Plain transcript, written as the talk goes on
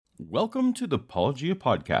Welcome to the Apologia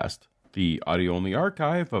Podcast, the audio-only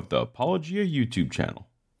archive of the Apologia YouTube channel.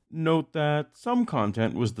 Note that some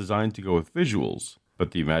content was designed to go with visuals,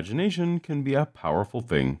 but the imagination can be a powerful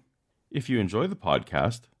thing. If you enjoy the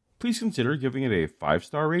podcast, please consider giving it a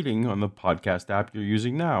 5-star rating on the podcast app you're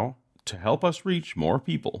using now to help us reach more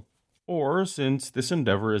people. Or, since this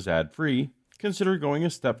endeavor is ad-free, consider going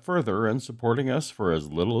a step further and supporting us for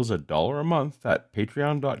as little as $1 a month at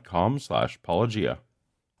patreon.com/apologia.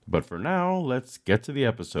 But for now, let's get to the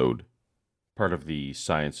episode. Part of the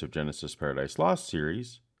Science of Genesis Paradise Lost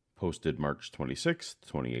series, posted March 26,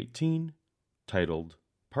 2018, titled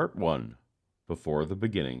Part 1, Before the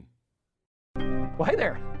Beginning. Well, hey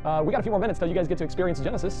there. We got a few more minutes till you guys get to experience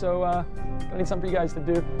Genesis, so I need something for you guys to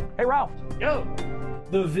do. Hey, Ralph. Yo!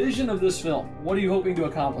 The vision of this film, what are you hoping to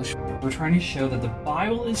accomplish? We're trying to show that the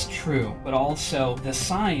Bible is true, but also the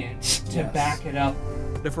science to back it up.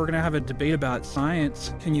 If we're going to have a debate about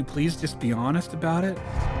science, can you please just be honest about it?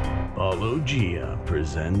 Apologia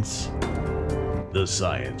presents The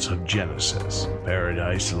Science of Genesis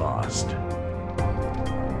Paradise Lost.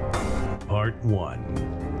 Part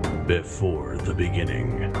 1, Before the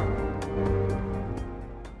Beginning.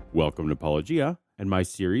 Welcome to Apologia, and my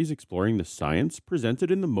series exploring the science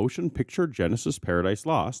presented in the motion picture Genesis Paradise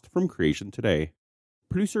Lost from Creation Today.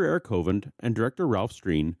 Producer Eric Hovind and director Ralph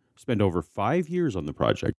Streen spent over 5 years on the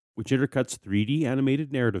project, which intercuts 3D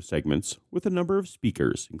animated narrative segments with a number of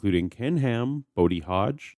speakers, including Ken Ham, Bodie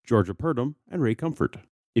Hodge, Georgia Purdom, and Ray Comfort.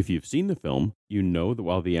 If you've seen the film, you know that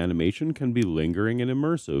while the animation can be lingering and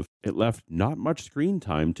immersive, it left not much screen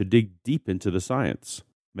time to dig deep into the science.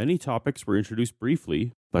 Many topics were introduced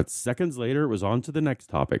briefly, but seconds later it was on to the next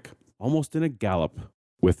topic, almost in a gallop.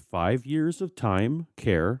 With 5 years of time,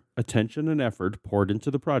 care, attention, and effort poured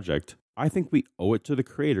into the project, I think we owe it to the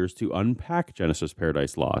creators to unpack Genesis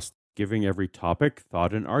Paradise Lost, giving every topic,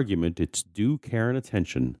 thought, and argument its due care and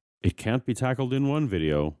attention. It can't be tackled in one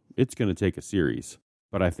video, it's going to take a series.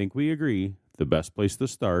 But I think we agree the best place to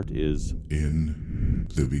start is in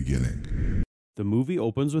the beginning. The movie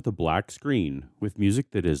opens with a black screen, with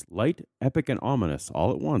music that is light, epic, and ominous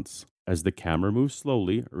all at once, as the camera moves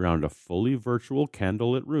slowly around a fully virtual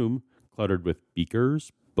candlelit room cluttered with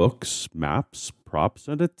beakers, books, maps, props,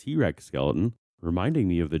 and a T-Rex skeleton, reminding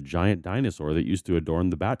me of the giant dinosaur that used to adorn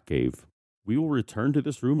the Batcave. We will return to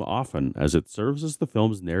this room often, as it serves as the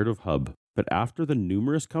film's narrative hub, but after the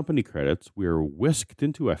numerous company credits, we are whisked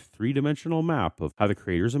into a 3-dimensional map of how the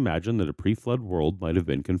creators imagined that a pre-flood world might have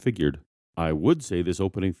been configured. I would say this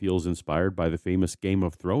opening feels inspired by the famous Game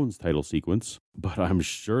of Thrones title sequence, but I'm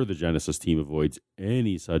sure the Genesis team avoids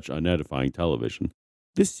any such unedifying television.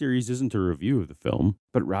 This series isn't a review of the film,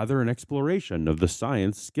 but rather an exploration of the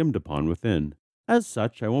science skimmed upon within. As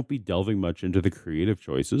such, I won't be delving much into the creative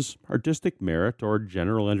choices, artistic merit, or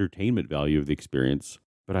general entertainment value of the experience,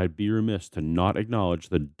 but I'd be remiss to not acknowledge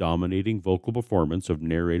the dominating vocal performance of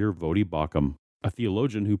narrator Bodie Baucham, a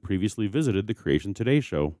theologian who previously visited the Creation Today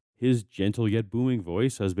show. His gentle yet booming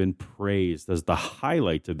voice has been praised as the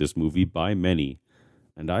highlight of this movie by many,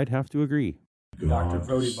 and I'd have to agree. Dr.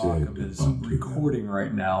 Bodie Baucham is recording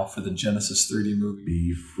right now for the Genesis 3D movie,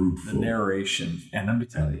 Be fruitful. the narration, and let me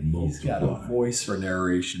tell you, he's got a voice for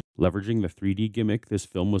narration. Leveraging the 3D gimmick this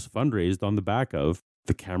film was fundraised on the back of,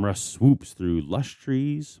 the camera swoops through lush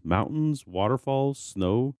trees, mountains, waterfalls,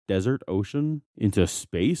 snow, desert, ocean, into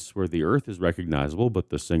space where the Earth is recognizable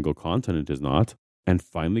but the single continent is not, and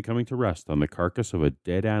finally coming to rest on the carcass of a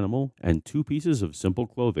dead animal and 2 pieces of simple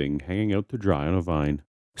clothing hanging out to dry on a vine,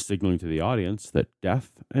 signaling to the audience that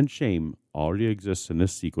death and shame already exists in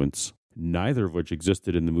this sequence, neither of which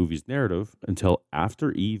existed in the movie's narrative until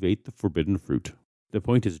after Eve ate the forbidden fruit. The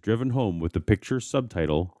point is driven home with the picture's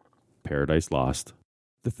subtitle, Paradise Lost.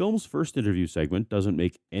 The film's first interview segment doesn't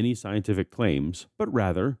make any scientific claims, but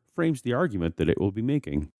rather frames the argument that it will be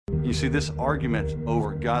making. You see, this argument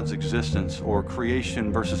over God's existence or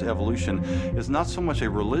creation versus evolution is not so much a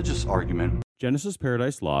religious argument. Genesis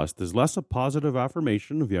Paradise Lost is less a positive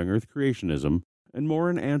affirmation of young Earth creationism and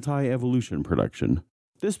more an anti-evolution production.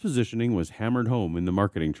 This positioning was hammered home in the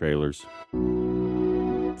marketing trailers.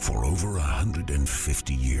 For over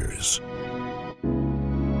 150 years,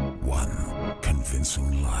 one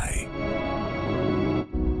convincing lie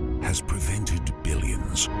has prevented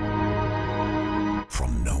billions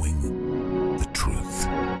from knowing the truth.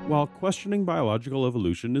 While questioning biological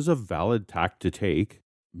evolution is a valid tack to take,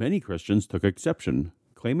 many Christians took exception,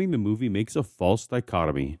 claiming the movie makes a false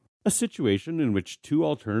dichotomy, a situation in which 2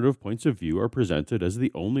 alternative points of view are presented as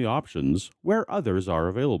the only options where others are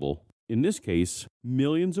available. In this case,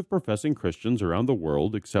 millions of professing Christians around the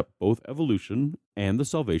world accept both evolution and the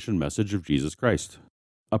salvation message of Jesus Christ.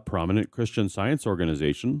 A prominent Christian science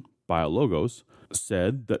organization, BioLogos,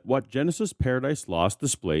 said that what Genesis Paradise Lost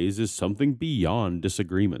displays is something beyond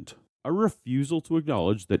disagreement, a refusal to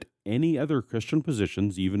acknowledge that any other Christian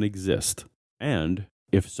positions even exist. And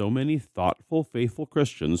if so many thoughtful, faithful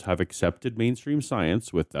Christians have accepted mainstream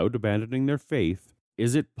science without abandoning their faith,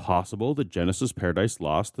 is it possible that Genesis Paradise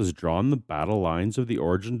Lost has drawn the battle lines of the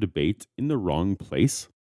origin debate in the wrong place?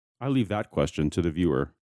 I leave that question to the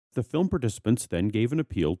viewer. The film participants then gave an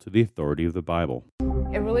appeal to the authority of the Bible.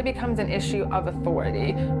 It really becomes an issue of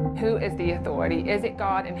authority. Who is the authority? Is it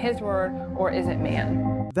God and His Word, or is it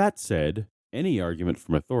man? That said, any argument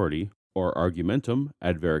from authority, or argumentum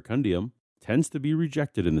ad verecundium, tends to be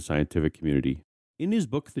rejected in the scientific community. In his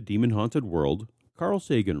book, The Demon-Haunted World, Carl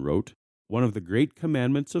Sagan wrote, "One of the great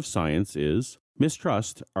commandments of science is,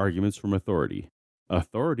 mistrust arguments from authority.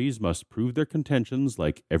 Authorities must prove their contentions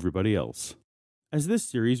like everybody else." As this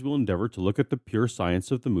series will endeavor to look at the pure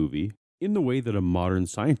science of the movie, in the way that a modern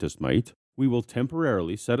scientist might, we will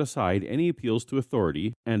temporarily set aside any appeals to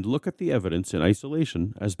authority and look at the evidence in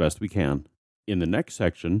isolation as best we can. In the next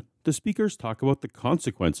section, the speakers talk about the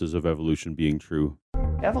consequences of evolution being true.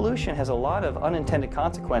 Evolution has a lot of unintended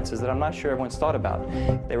consequences that I'm not sure everyone's thought about.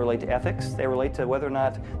 They relate to ethics, they relate to whether or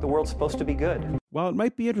not the world's supposed to be good. While it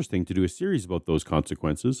might be interesting to do a series about those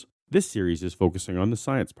consequences, this series is focusing on the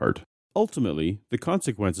science part. Ultimately, the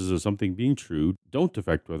consequences of something being true don't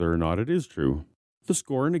affect whether or not it is true. The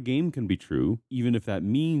score in a game can be true, even if that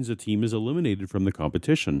means a team is eliminated from the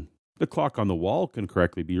competition. The clock on the wall can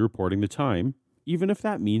correctly be reporting the time, even if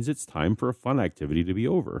that means it's time for a fun activity to be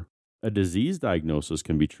over. A disease diagnosis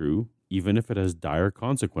can be true, even if it has dire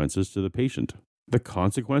consequences to the patient. The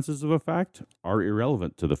consequences of a fact are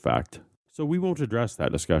irrelevant to the fact, so we won't address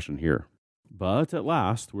that discussion here. But at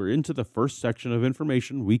last, we're into the first section of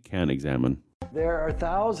information we can examine. There are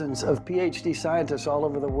thousands of PhD scientists all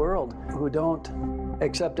over the world who don't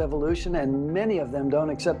accept evolution, and many of them don't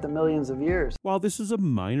accept the millions of years. While this is a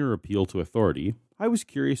minor appeal to authority, I was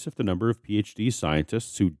curious if the number of PhD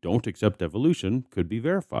scientists who don't accept evolution could be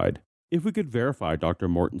verified. If we could verify Dr.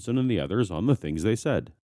 Mortensen and the others on the things they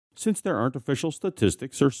said. Since there aren't official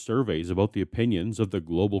statistics or surveys about the opinions of the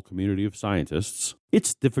global community of scientists,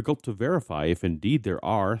 it's difficult to verify if indeed there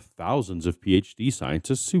are thousands of PhD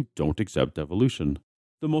scientists who don't accept evolution.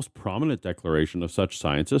 The most prominent declaration of such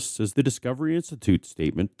scientists is the Discovery Institute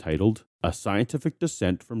statement titled A Scientific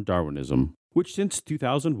Dissent from Darwinism, which since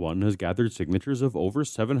 2001 has gathered signatures of over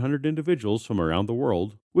 700 individuals from around the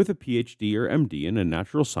world with a PhD or MD in a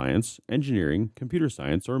natural science, engineering, computer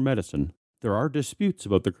science, or medicine. There are disputes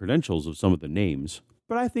about the credentials of some of the names,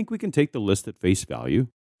 but I think we can take the list at face value.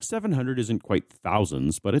 700 isn't quite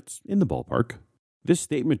thousands, but it's in the ballpark. This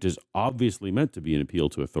statement is obviously meant to be an appeal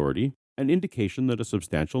to authority, an indication that a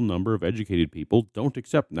substantial number of educated people don't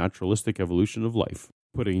accept naturalistic evolution of life,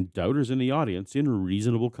 putting doubters in the audience in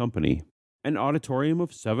reasonable company. An auditorium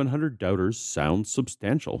of 700 doubters sounds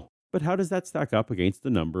substantial, but how does that stack up against the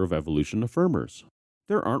number of evolution affirmers?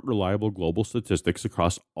 There aren't reliable global statistics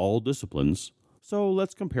across all disciplines, so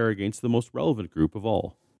let's compare against the most relevant group of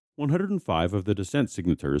all. 105 of the dissent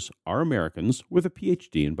signators are Americans with a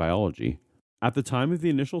PhD in biology. At the time of the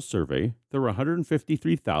initial survey, there were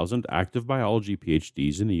 153,000 active biology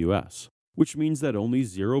PhDs in the US, which means that only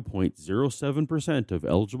 0.07% of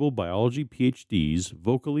eligible biology PhDs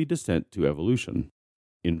vocally dissent to evolution.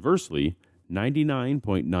 Inversely,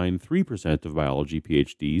 99.93% of biology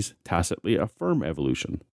PhDs tacitly affirm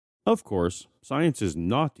evolution. Of course, science is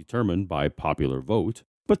not determined by popular vote,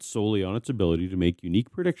 but solely on its ability to make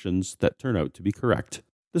unique predictions that turn out to be correct.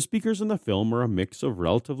 The speakers in the film are a mix of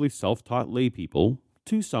relatively self-taught laypeople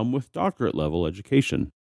to some with doctorate-level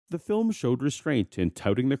education. The film showed restraint in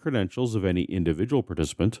touting the credentials of any individual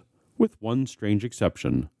participant, with one strange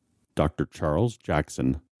exception, Dr. Charles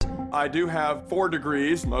Jackson. I do have 4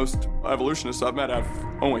 degrees. Most evolutionists I've met have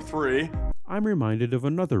only 3. I'm reminded of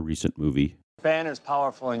another recent movie. Banner's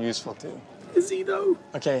powerful and useful too. Is he though?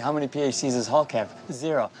 Okay, how many PhDs does Hulk have?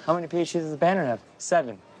 0. How many PhDs does Banner have?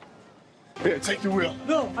 7. Here, take the wheel.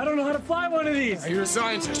 No, I don't know how to fly one of these. You're a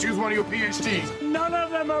scientist. Use one of your PhDs. None of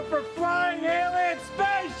them are for flying alien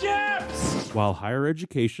spaceships! While higher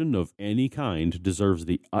education of any kind deserves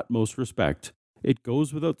the utmost respect, it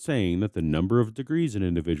goes without saying that the number of degrees an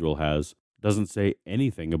individual has doesn't say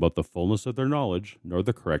anything about the fullness of their knowledge nor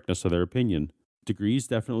the correctness of their opinion. Degrees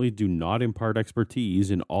definitely do not impart expertise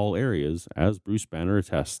in all areas, as Bruce Banner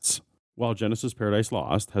attests. While Genesis Paradise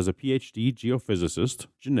Lost has a PhD geophysicist,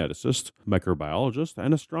 geneticist, microbiologist,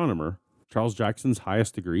 and astronomer, Charles Jackson's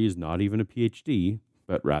highest degree is not even a PhD,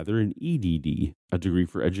 but rather an EDD, a degree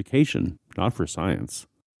for education, not for science.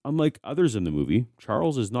 Unlike others in the movie,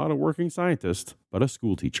 Charles is not a working scientist, but a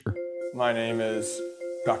school teacher. My name is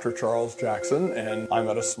Dr. Charles Jackson, and I'm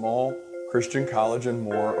at a small Christian college in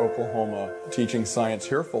Moore, Oklahoma, teaching science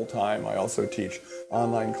here full-time. I also teach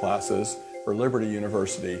online classes for Liberty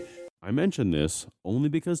University. I mention this only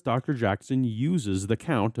because Dr. Jackson uses the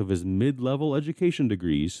count of his mid-level education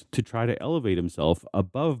degrees to try to elevate himself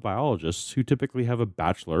above biologists who typically have a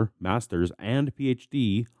bachelor, master's, and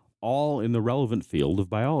PhD, all in the relevant field of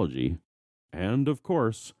biology. And, of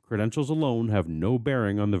course, credentials alone have no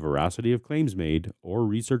bearing on the veracity of claims made or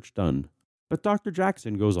research done. But Dr.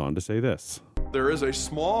 Jackson goes on to say this. There is a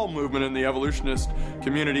small movement in the evolutionist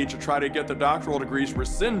community to try to get the doctoral degrees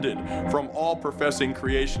rescinded from all professing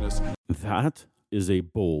creationists. That is a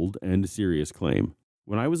bold and serious claim.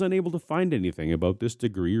 When I was unable to find anything about this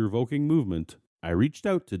degree-revoking movement, I reached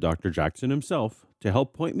out to Dr. Jackson himself to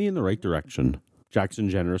help point me in the right direction. Jackson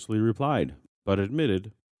generously replied, but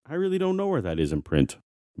admitted, I really don't know where that is in print.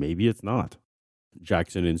 Maybe it's not.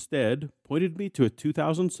 Jackson instead pointed me to a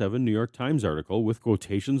 2007 New York Times article with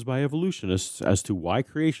quotations by evolutionists as to why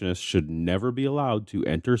creationists should never be allowed to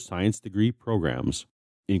enter science degree programs,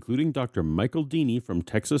 including Dr. Michael Deeney from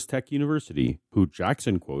Texas Tech University, who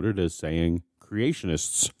Jackson quoted as saying,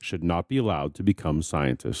 creationists should not be allowed to become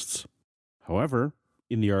scientists. However,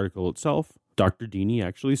 in the article itself, Dr. Deeney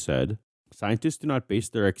actually said, scientists do not base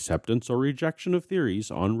their acceptance or rejection of theories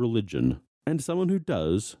on religion, and someone who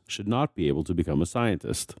does should not be able to become a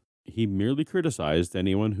scientist. He merely criticized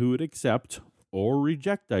anyone who would accept or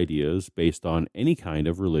reject ideas based on any kind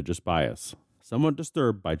of religious bias. Somewhat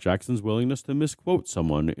disturbed by Jackson's willingness to misquote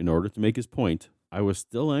someone in order to make his point, I was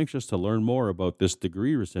still anxious to learn more about this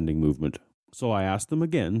degree rescinding movement, so I asked him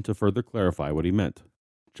again to further clarify what he meant.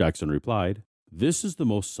 Jackson replied, "This is the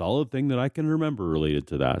most solid thing that I can remember related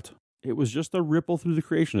to that. It was just a ripple through the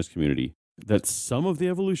creationist community that some of the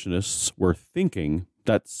evolutionists were thinking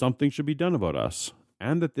that something should be done about us,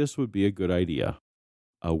 and that this would be a good idea.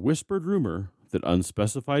 A whispered rumor that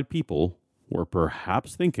unspecified people were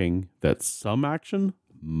perhaps thinking that some action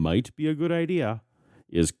might be a good idea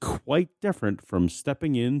is quite different from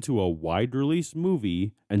stepping into a wide-release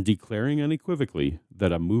movie and declaring unequivocally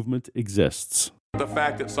that a movement exists." The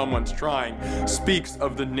fact that someone's trying speaks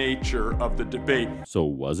of the nature of the debate. So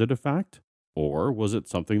was it a fact? Or was it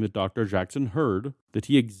something that Dr. Jackson heard that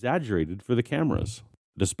he exaggerated for the cameras?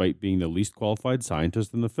 Despite being the least qualified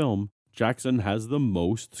scientist in the film, Jackson has the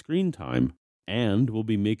most screen time and will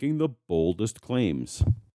be making the boldest claims.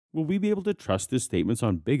 Will we be able to trust his statements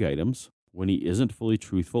on big items when he isn't fully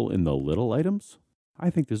truthful in the little items? I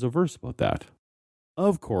think there's a verse about that.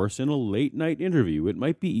 Of course, in a late-night interview, it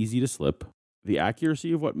might be easy to slip. The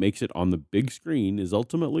accuracy of what makes it on the big screen is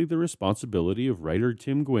ultimately the responsibility of writer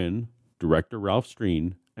Tim Gwynn, director Ralph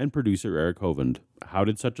Streen, and producer Eric Hovind. How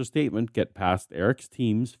did such a statement get past Eric's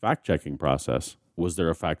team's fact-checking process? Was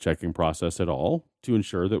there a fact-checking process at all to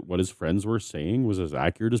ensure that what his friends were saying was as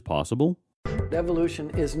accurate as possible?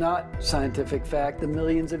 Evolution is not scientific fact. The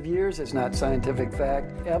millions of years is not scientific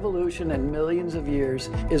fact. Evolution in millions of years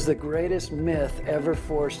is the greatest myth ever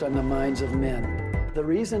forced on the minds of men. The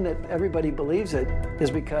reason that everybody believes it is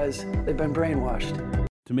because they've been brainwashed.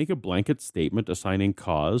 To make a blanket statement assigning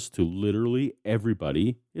cause to literally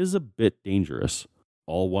everybody is a bit dangerous.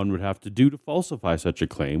 All one would have to do to falsify such a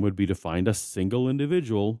claim would be to find a single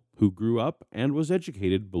individual who grew up and was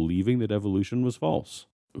educated believing that evolution was false,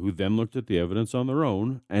 who then looked at the evidence on their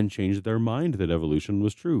own and changed their mind that evolution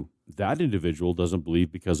was true. That individual doesn't believe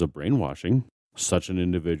because of brainwashing. Such an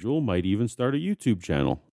individual might even start a YouTube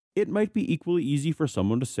channel. It might be equally easy for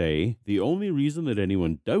someone to say the only reason that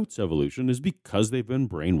anyone doubts evolution is because they've been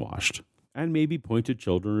brainwashed, and maybe point to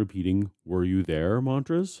children repeating "were you there"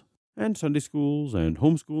 mantras, and Sunday schools and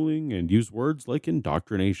homeschooling, and use words like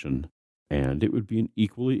indoctrination. And it would be an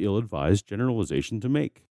equally ill-advised generalization to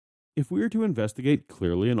make. If we are to investigate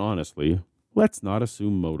clearly and honestly, let's not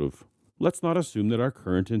assume motive. Let's not assume that our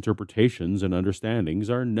current interpretations and understandings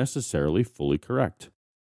are necessarily fully correct.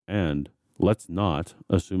 And let's not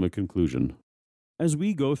assume a conclusion. As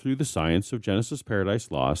we go through the science of Genesis Paradise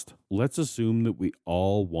Lost, let's assume that we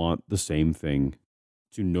all want the same thing: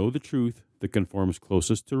 to know the truth that conforms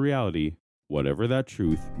closest to reality, whatever that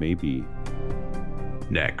truth may be.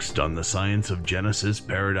 Next on the Science of Genesis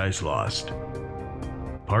Paradise Lost,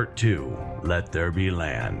 Part 2, Let There Be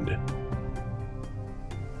Land.